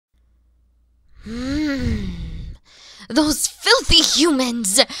Those filthy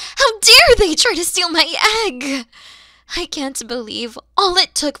humans! How dare they try to steal my egg! I can't believe all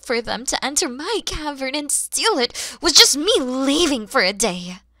it took for them to enter my cavern and steal it was just me leaving for a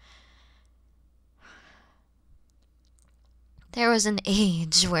day. There was an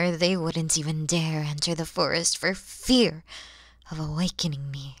age where they wouldn't even dare enter the forest for fear of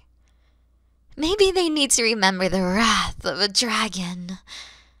awakening me. Maybe they need to remember the wrath of a dragon.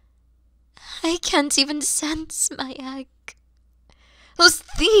 I can't even sense my egg. Those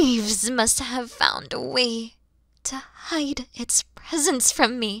thieves must have found a way to hide its presence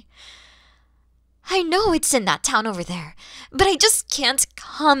from me. I know it's in that town over there, but I just can't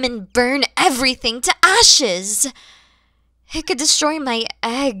come and burn everything to ashes. It could destroy my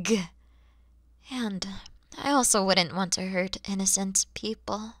egg. And I also wouldn't want to hurt innocent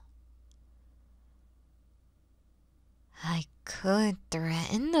people. I could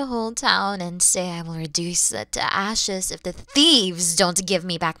threaten the whole town and say I will reduce it to ashes if the thieves don't give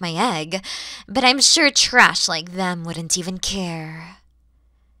me back my egg, but I'm sure trash like them wouldn't even care.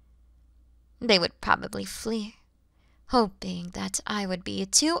 They would probably flee, hoping that I would be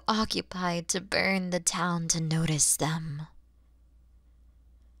too occupied to burn the town to notice them.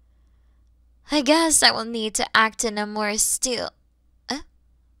 I guess I will need to act in a more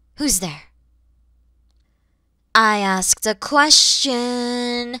Who's there? I asked a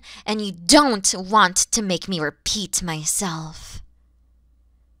question, and you don't want to make me repeat myself.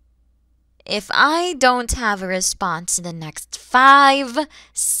 If I don't have a response in the next 5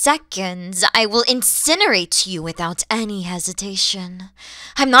 seconds, I will incinerate you without any hesitation.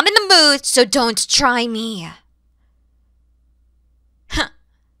 I'm not in the mood, so don't try me.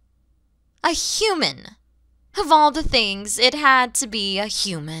 A human. Of all the things, it had to be a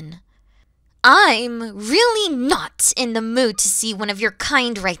human. I'm really not in the mood to see one of your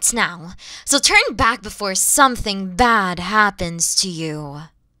kind right now, so turn back before something bad happens to you.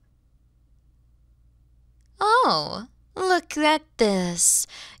 Oh, look at this.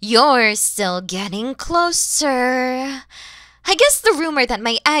 You're still getting closer. I guess the rumor that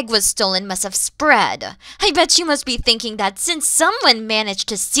my egg was stolen must have spread. I bet you must be thinking that since someone managed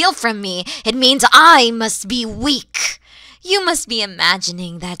to steal from me, it means I must be weak. You must be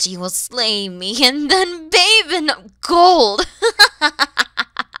imagining that you will slay me and then bathe in gold.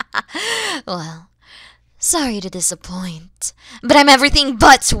 Well, sorry to disappoint, but I'm everything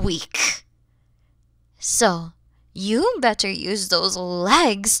but weak. So, you better use those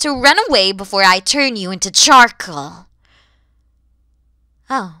legs to run away before I turn you into charcoal.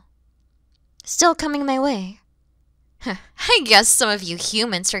 Oh, still coming my way. I guess some of you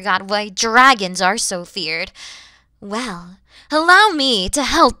humans forgot why dragons are so feared. Well, allow me to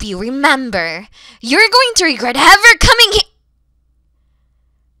help you remember. You're going to regret ever coming here.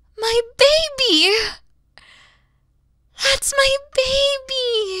 My baby! That's my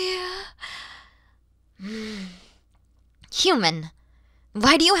baby! Human,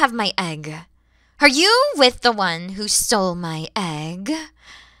 why do you have my egg? Are you with the one who stole my egg?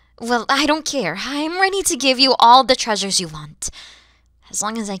 Well, I don't care. I'm ready to give you all the treasures you want, as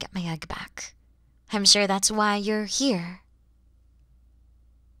long as I get my egg back. I'm sure that's why you're here.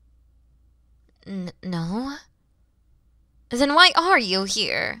 No? Then why are you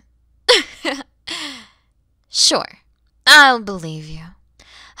here? Sure, I'll believe you.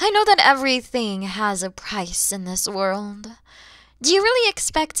 I know that everything has a price in this world. Do you really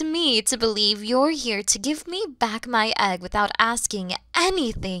expect me to believe you're here to give me back my egg without asking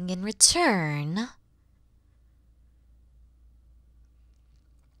anything in return?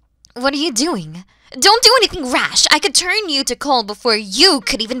 What are you doing? Don't do anything rash. I could turn you to coal before you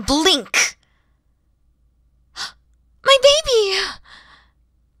could even blink. My baby!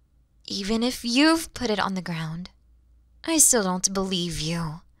 Even if you've put it on the ground, I still don't believe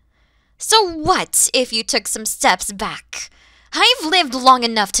you. So what if you took some steps back? I've lived long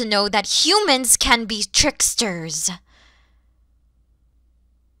enough to know that humans can be tricksters.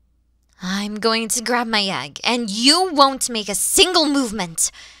 I'm going to grab my egg, and you won't make a single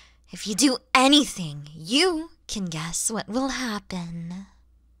movement. If you do anything, you can guess what will happen.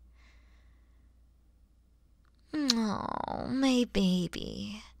 Oh, my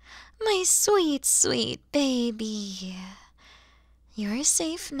baby. My sweet, sweet baby. You're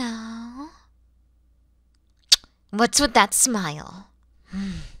safe now. What's with that smile?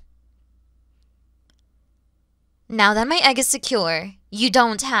 Now that my egg is secure, you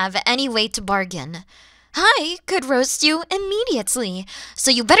don't have any way to bargain. I could roast you immediately,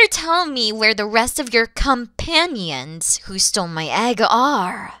 so you better tell me where the rest of your companions who stole my egg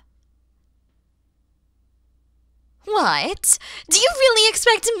are. What? Do you really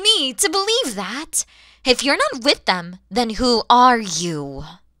expect me to believe that? If you're not with them, then who are you?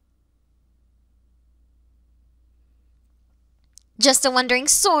 Just a wandering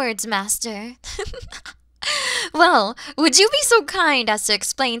swords master. Well, would you be so kind as to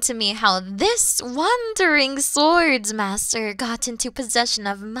explain to me how this wandering swords master got into possession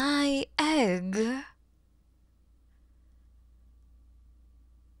of my egg?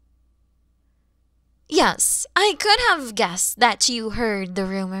 Yes, I could have guessed that you heard the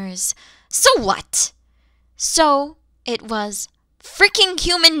rumors. So what? So it was freaking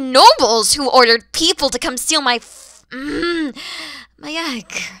human nobles who ordered people to come steal my my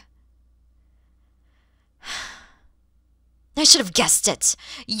egg. I should have guessed it.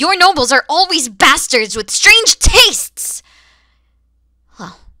 Your nobles are always bastards with strange tastes.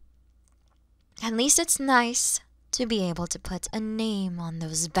 Well, at least it's nice to be able to put a name on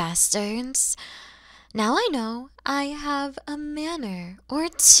those bastards. Now I know I have a manor or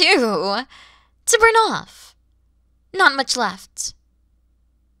two to burn off. Not much left.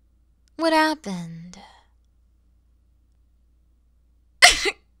 What happened?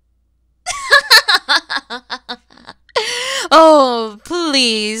 Oh,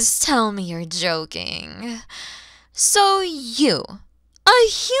 please tell me you're joking. So you, a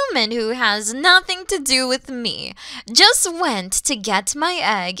human who has nothing to do with me, just went to get my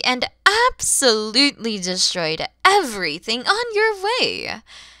egg and absolutely destroyed everything on your way.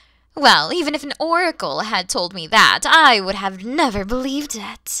 Well, even if an oracle had told me that, I would have never believed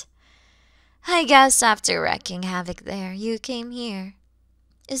it. I guess after wreaking havoc there, you came here.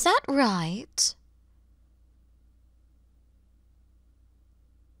 Is that right?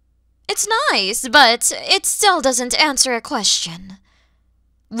 It's nice, but it still doesn't answer a question.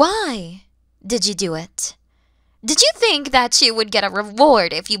 Why did you do it? Did you think that you would get a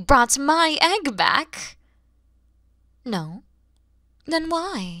reward if you brought my egg back? No. Then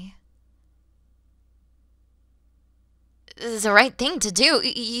why? The right thing to do.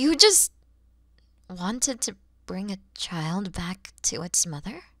 You just wanted to bring a child back to its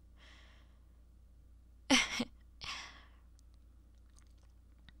mother?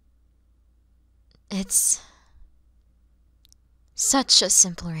 It's such a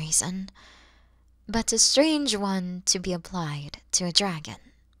simple reason, but a strange one to be applied to a dragon.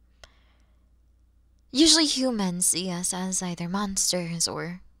 Usually humans see us as either monsters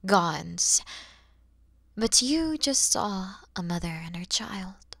or gods, but you just saw a mother and her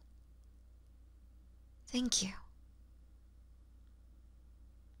child. Thank you.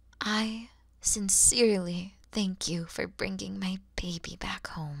 I sincerely thank you for bringing my baby back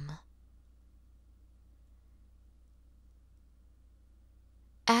home.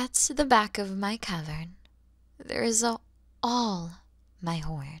 At the back of my cavern, there is all my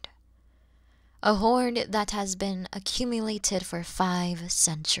hoard. A hoard that has been accumulated for 5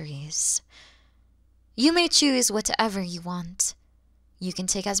 centuries. You may choose whatever you want. You can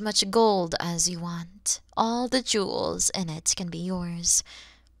take as much gold as you want. All the jewels in it can be yours.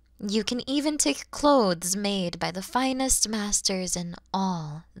 You can even take clothes made by the finest masters in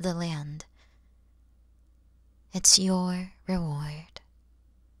all the land. It's your reward.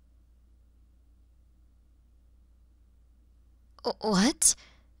 What?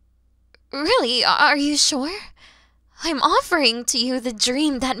 Really? Are you sure? I'm offering to you the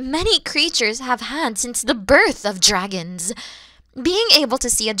dream that many creatures have had since the birth of dragons. Being able to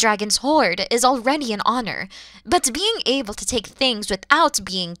see a dragon's hoard is already an honor, but being able to take things without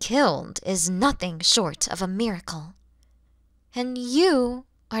being killed is nothing short of a miracle. And you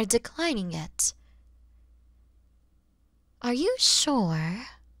are declining it. Are you sure?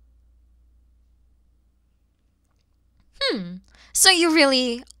 So you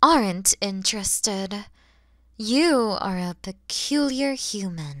really aren't interested. You are a peculiar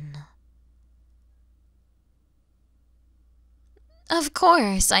human. Of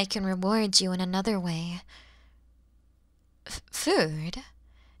course, I can reward you in another way. Food?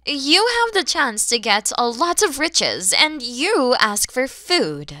 You have the chance to get a lot of riches, and you ask for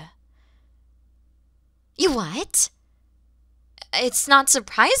food. You what? It's not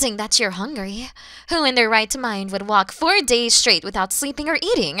surprising that you're hungry. Who in their right mind would walk 4 days straight without sleeping or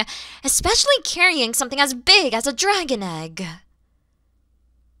eating, especially carrying something as big as a dragon egg?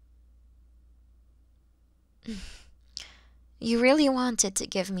 You really wanted to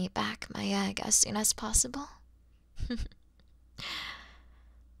give me back my egg as soon as possible?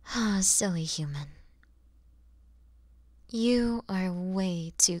 Ah, silly human. You are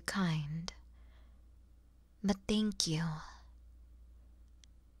way too kind. But thank you.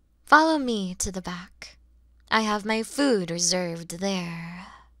 Follow me to the back. I have my food reserved there.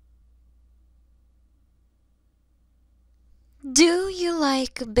 Do you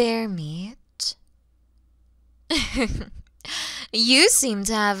like bear meat? You seem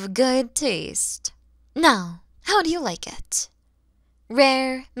to have good taste. Now, how do you like it?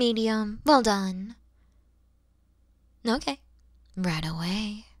 Rare, medium, well done. Okay, right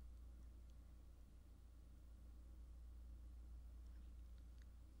away.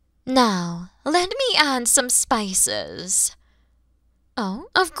 Now, let me add some spices. Oh,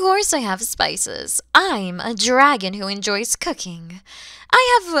 of course I have spices. I'm a dragon who enjoys cooking.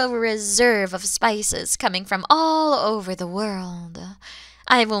 I have a reserve of spices coming from all over the world.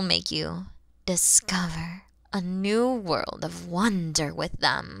 I will make you discover a new world of wonder with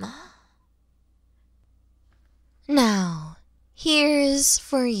them. Now, here's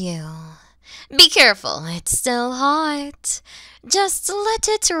for you. Be careful, it's still hot. Just let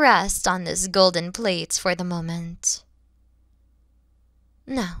it rest on this golden plate for the moment.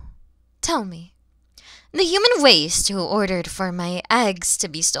 Now, tell me, the human waste who ordered for my eggs to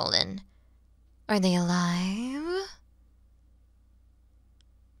be stolen, are they alive?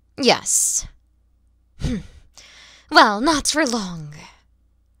 Yes. Well, not for long.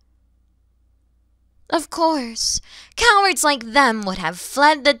 Of course, cowards like them would have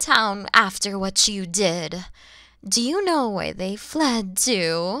fled the town after what you did. Do you know where they fled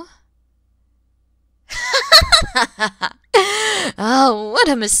to? Oh, what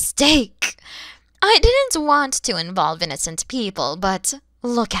a mistake! I didn't want to involve innocent people, but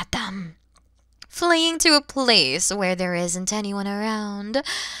look at them. Fleeing to a place where there isn't anyone around.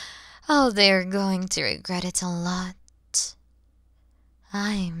 Oh, they're going to regret it a lot.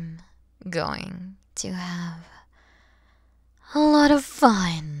 I'm going to have a lot of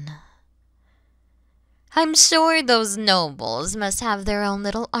fun. I'm sure those nobles must have their own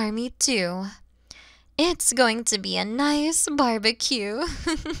little army too. It's going to be a nice barbecue.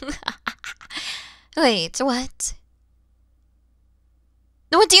 Wait, what?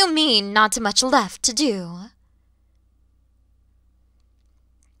 What do you mean, not much left to do?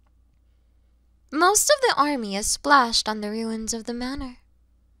 Most of the army is splashed on the ruins of the manor.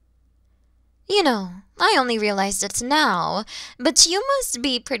 You know, I only realized it now, but you must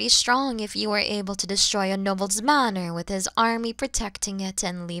be pretty strong if you were able to destroy a noble's manor with his army protecting it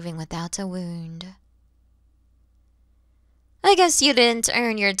and leaving without a wound. I guess you didn't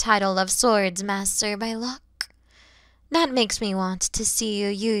earn your title of swordmaster by luck. That makes me want to see you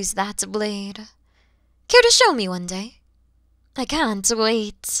use that blade. Care to show me one day? I can't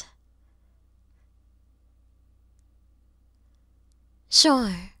wait.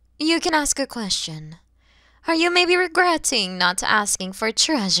 Sure, you can ask a question. Are you maybe regretting not asking for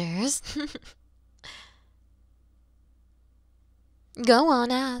treasures? Go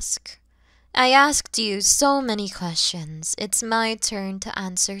on, ask. I asked you so many questions. It's my turn to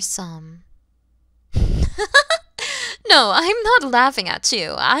answer some. No, I'm not laughing at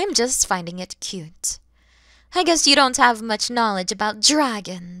you. I'm just finding it cute. I guess you don't have much knowledge about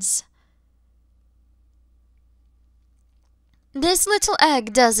dragons. This little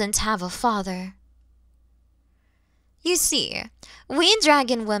egg doesn't have a father. You see, we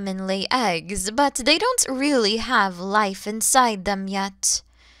dragon women lay eggs, but they don't really have life inside them yet.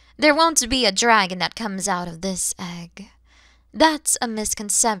 There won't be a dragon that comes out of this egg. That's a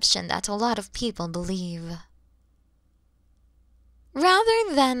misconception that a lot of people believe.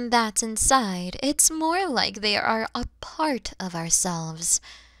 Rather than that inside, it's more like they are a part of ourselves.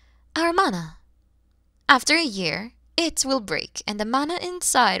 Our mana. After a year, it will break and the mana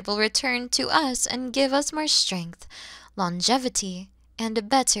inside will return to us and give us more strength, longevity, and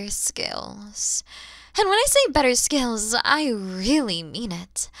better skills. And when I say better skills, I really mean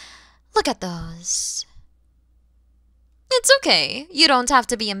it. Look at those. It's okay. You don't have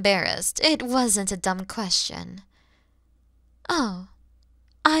to be embarrassed. It wasn't a dumb question. Oh,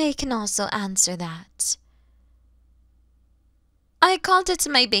 I can also answer that. I called it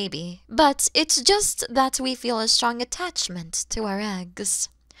my baby, but it's just that we feel a strong attachment to our eggs.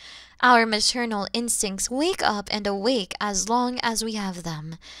 Our maternal instincts wake up and awake as long as we have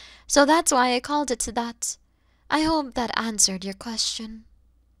them. So that's why I called it that. I hope that answered your question.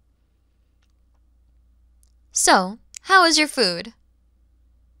 So, how is your food?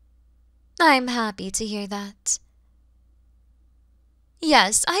 I'm happy to hear that.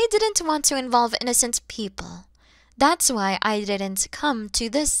 Yes, I didn't want to involve innocent people. That's why I didn't come to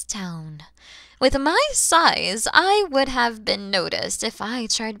this town. With my size, I would have been noticed if I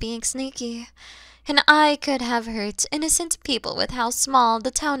tried being sneaky. And I could have hurt innocent people with how small the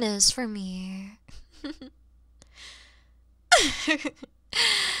town is for me.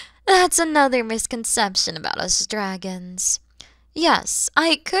 That's another misconception about us dragons. Yes,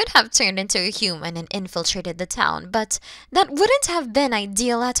 I could have turned into a human and infiltrated the town, but that wouldn't have been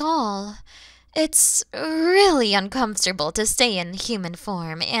ideal at all. It's really uncomfortable to stay in human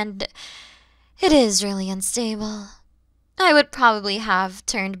form, and it is really unstable. I would probably have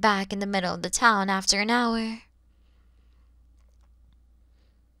turned back in the middle of the town after an hour.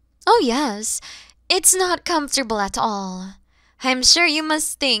 Oh yes, it's not comfortable at all. I'm sure you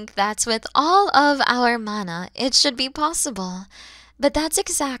must think that with all of our mana, it should be possible. But that's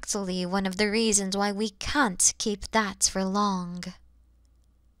exactly one of the reasons why we can't keep that for long.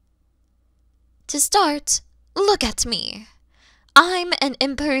 To start, look at me. I'm an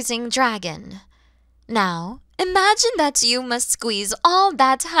imposing dragon. Now, imagine that you must squeeze all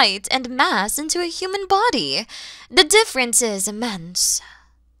that height and mass into a human body. The difference is immense.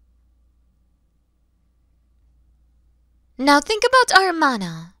 Now think about our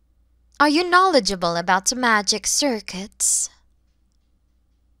mana. Are you knowledgeable about magic circuits?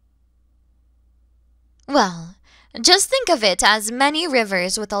 Well, just think of it as many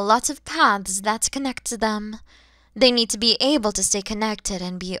rivers with a lot of paths that connect them. They need to be able to stay connected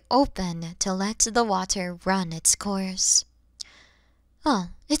and be open to let the water run its course. Well,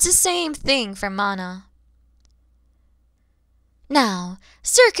 it's the same thing for mana. Now,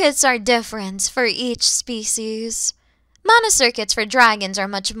 circuits are different for each species. Mana circuits for dragons are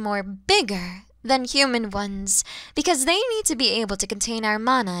much more bigger than human ones because they need to be able to contain our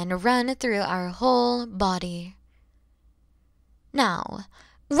mana and run through our whole body. Now,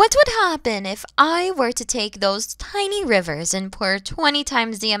 what would happen if I were to take those tiny rivers and pour 20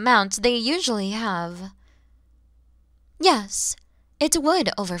 times the amount they usually have? Yes, it would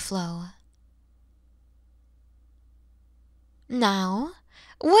overflow. Now,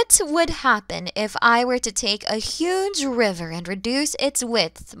 what would happen if I were to take a huge river and reduce its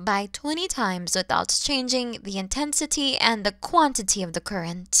width by 20 times without changing the intensity and the quantity of the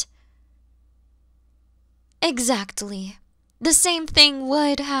current? Exactly. The same thing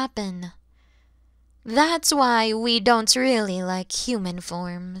would happen. That's why we don't really like human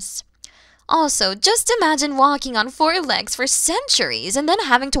forms. Also, just imagine walking on 4 legs for centuries and then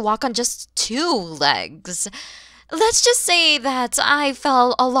having to walk on just 2 legs. Let's just say that I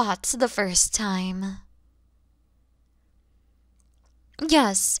fell a lot the first time.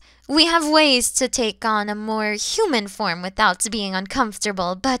 Yes, we have ways to take on a more human form without being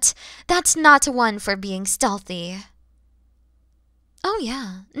uncomfortable, but that's not one for being stealthy. Oh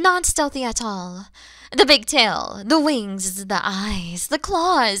yeah, not stealthy at all. The big tail, the wings, the eyes, the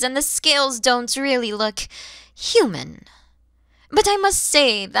claws, and the scales don't really look human. But I must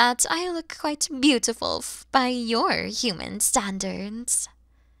say that I look quite beautiful by your human standards.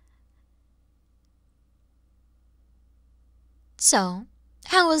 So,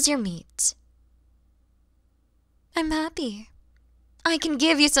 how was your meat? I'm happy. I can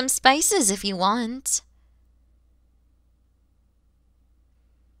give you some spices if you want.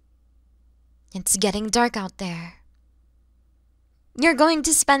 It's getting dark out there. You're going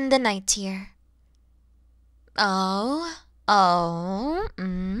to spend the night here.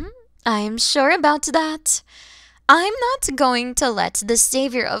 I'm sure about that. I'm not going to let the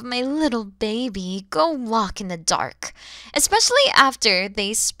savior of my little baby go walk in the dark, especially after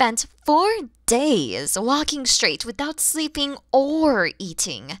they spent 4 days walking straight without sleeping or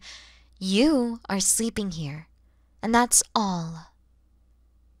eating. You are sleeping here, and that's all.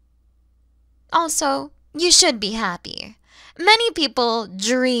 Also, you should be happy. Many people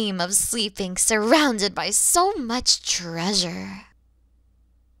dream of sleeping surrounded by so much treasure.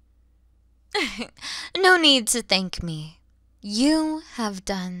 No need to thank me. You have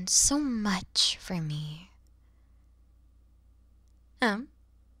done so much for me.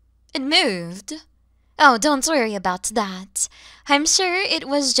 It moved. Oh, don't worry about that. I'm sure it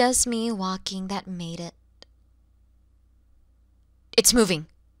was just me walking that made it. It's moving.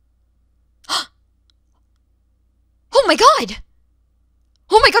 Oh my god!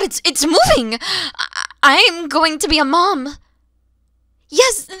 Oh my god, it's moving! I'm going to be a mom.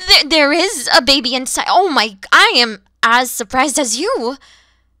 Yes, there is a baby inside. Oh my, I am as surprised as you.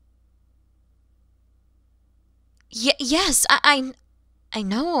 Yes, I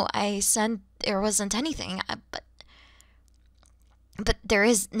know I said there wasn't anything, but there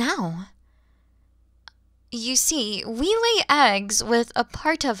is now. You see, we lay eggs with a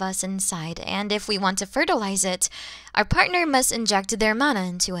part of us inside, and if we want to fertilize it, our partner must inject their mana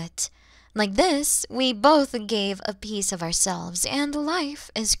into it. Like this, we both gave a piece of ourselves, and life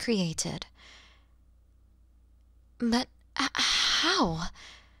is created. But how?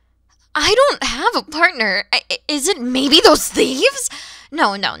 I don't have a partner. Is it maybe those thieves?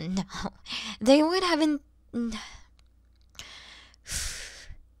 No. They would have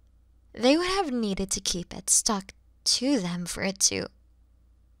They would have needed to keep it stuck to them for it to...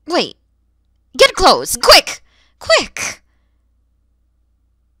 Wait, close! Quick! Quick!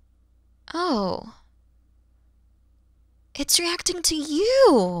 Oh. It's reacting to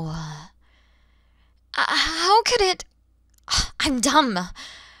you. How could it... I'm dumb.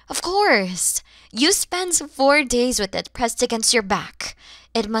 Of course. You spent 4 days with it pressed against your back.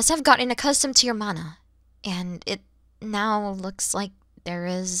 It must have gotten accustomed to your mana. And it now looks like there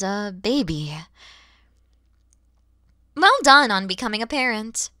is a baby. Well done on becoming a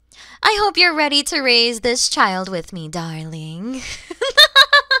parent. I hope you're ready to raise this child with me, darling.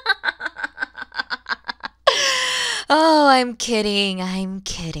 Oh, I'm kidding. I'm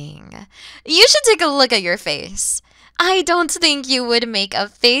kidding. You should take a look at your face. I don't think you would make a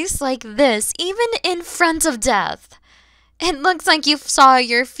face like this even in front of death. It looks like you saw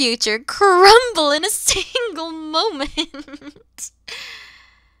your future crumble in a single moment.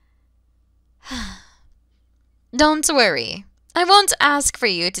 Don't worry. I won't ask for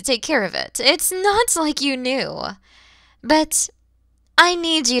you to take care of it. It's not like you knew. But I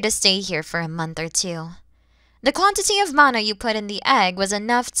need you to stay here for a month or two. The quantity of mana you put in the egg was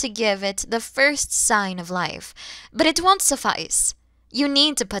enough to give it the first sign of life, but it won't suffice. You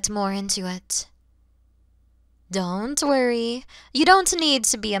need to put more into it. Don't worry. You don't need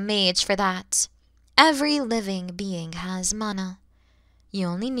to be a mage for that. Every living being has mana. You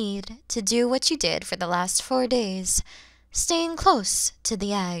only need to do what you did for the last 4 days, staying close to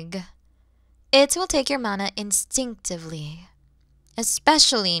the egg. It will take your mana instinctively,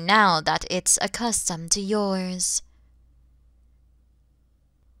 especially now that it's accustomed to yours.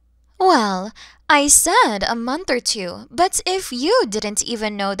 Well, I said a month or two, but if you didn't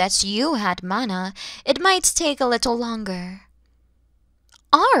even know that you had mana, it might take a little longer.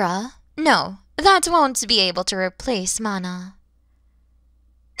 Aura? No, that won't be able to replace mana.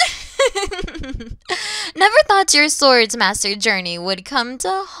 Never thought your swordmaster journey would come to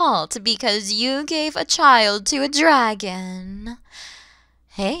a halt because you gave a child to a dragon.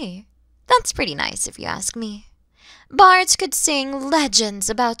 Hey, that's pretty nice if you ask me. Bards could sing legends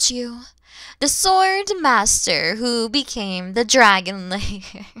about you. The swordmaster who became the dragon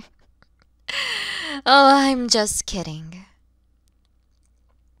layer. Oh, I'm just kidding.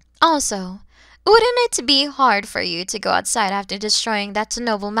 Also, wouldn't it be hard for you to go outside after destroying that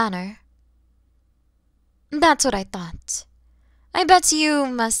noble manor? That's what I thought. I bet you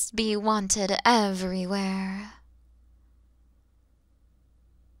must be wanted everywhere.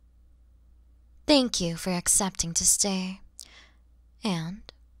 Thank you for accepting to stay. And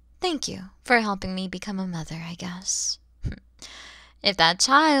thank you for helping me become a mother, I guess. If that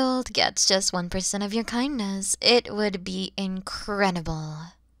child gets just 1% of your kindness, it would be incredible.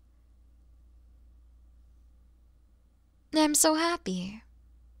 I'm so happy.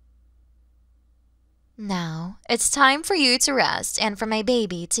 Now, it's time for you to rest and for my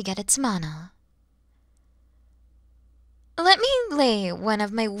baby to get its mana. Let me lay one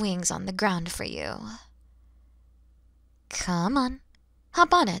of my wings on the ground for you. Come on,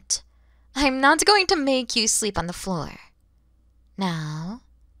 hop on it. I'm not going to make you sleep on the floor. Now,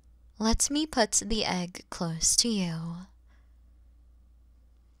 let me put the egg close to you.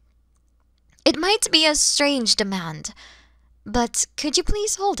 It might be a strange demand, but could you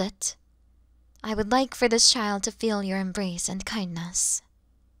please hold it? I would like for this child to feel your embrace and kindness.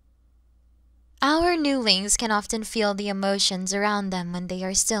 Our newlings can often feel the emotions around them when they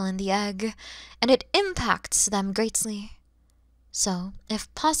are still in the egg, and it impacts them greatly. So,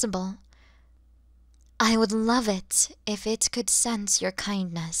 if possible, I would love it if it could sense your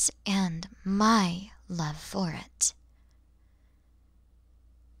kindness and my love for it.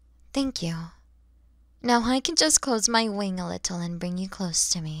 Thank you. Now I can just close my wing a little and bring you close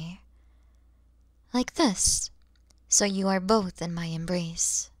to me. Like this, so you are both in my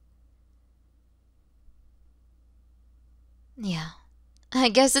embrace. Yeah, I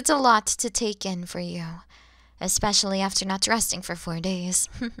guess it's a lot to take in for you, especially after not resting for 4 days.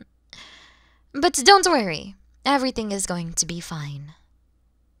 But don't worry, everything is going to be fine.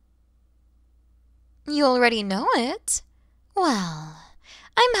 You already know it? Well,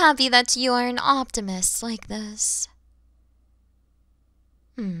 I'm happy that you are an optimist like this.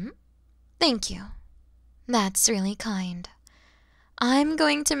 Thank you. That's really kind. I'm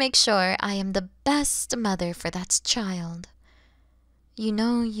going to make sure I am the best mother for that child. You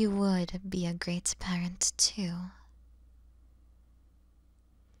know you would be a great parent too.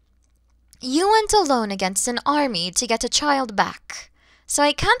 You went alone against an army to get a child back, so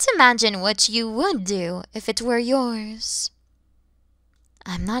I can't imagine what you would do if it were yours.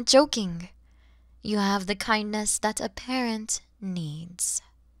 I'm not joking. You have the kindness that a parent needs.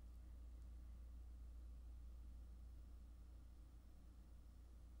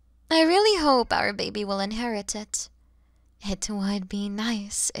 I really hope our baby will inherit it. It would be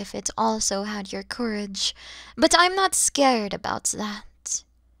nice if it also had your courage, but I'm not scared about that.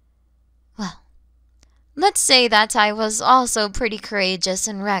 Well, let's say that I was also pretty courageous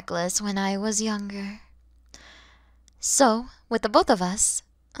and reckless when I was younger. So, with the both of us,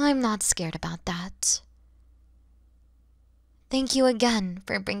 I'm not scared about that. Thank you again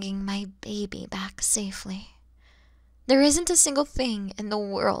for bringing my baby back safely. There isn't a single thing in the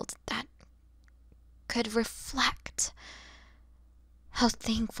world that could reflect how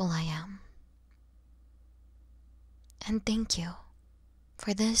thankful I am. And thank you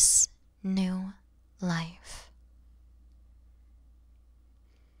for this new life.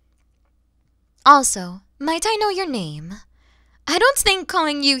 Also, might I know your name? I don't think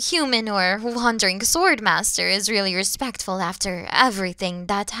calling you human or wandering swordmaster is really respectful after everything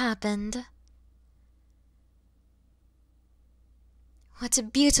that happened. What a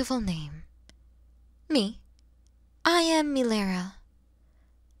beautiful name. Me? I am Milera.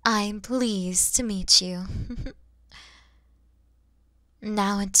 I'm pleased to meet you.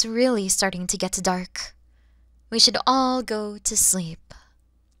 Now it's really starting to get dark. We should all go to sleep.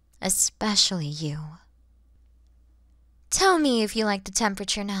 Especially you. Tell me if you like the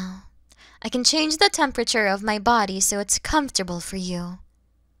temperature now. I can change the temperature of my body so it's comfortable for you.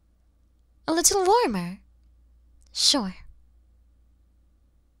 A little warmer? Sure.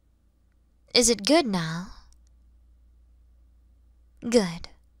 Is it good now? Good.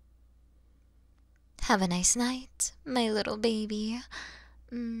 Have a nice night, my little baby.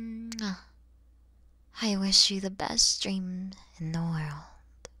 I wish you the best dream in the world.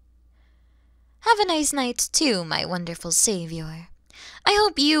 Have a nice night too, my wonderful savior. I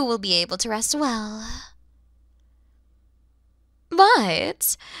hope you will be able to rest well.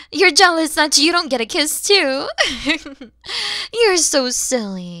 What? You're jealous that you don't get a kiss too? You're so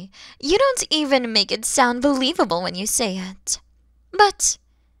silly. You don't even make it sound believable when you say it. But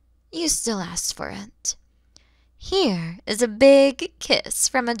you still asked for it. Here is a big kiss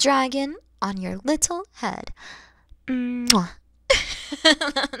from a dragon on your little head. Mwah.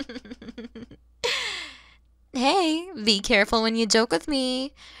 Hey, be careful when you joke with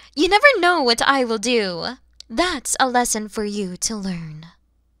me. You never know what I will do. That's a lesson for you to learn.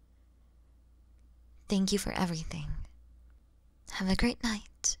 Thank you for everything. Have a great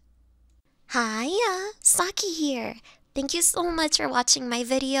night. Hiya, Saki here. Thank you so much for watching my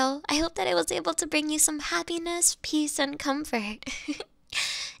video. I hope that I was able to bring you some happiness, peace, and comfort.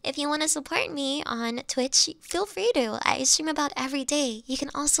 If you want to support me on Twitch, feel free to. I stream about every day. You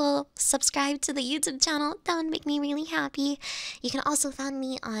can also subscribe to the YouTube channel. That would make me really happy. You can also find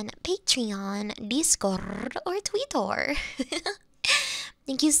me on Patreon, Discord, or Twitter.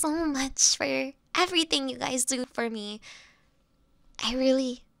 Thank you so much for everything you guys do for me. I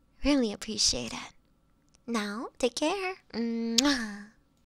really, really appreciate it. Now, take care. Mwah.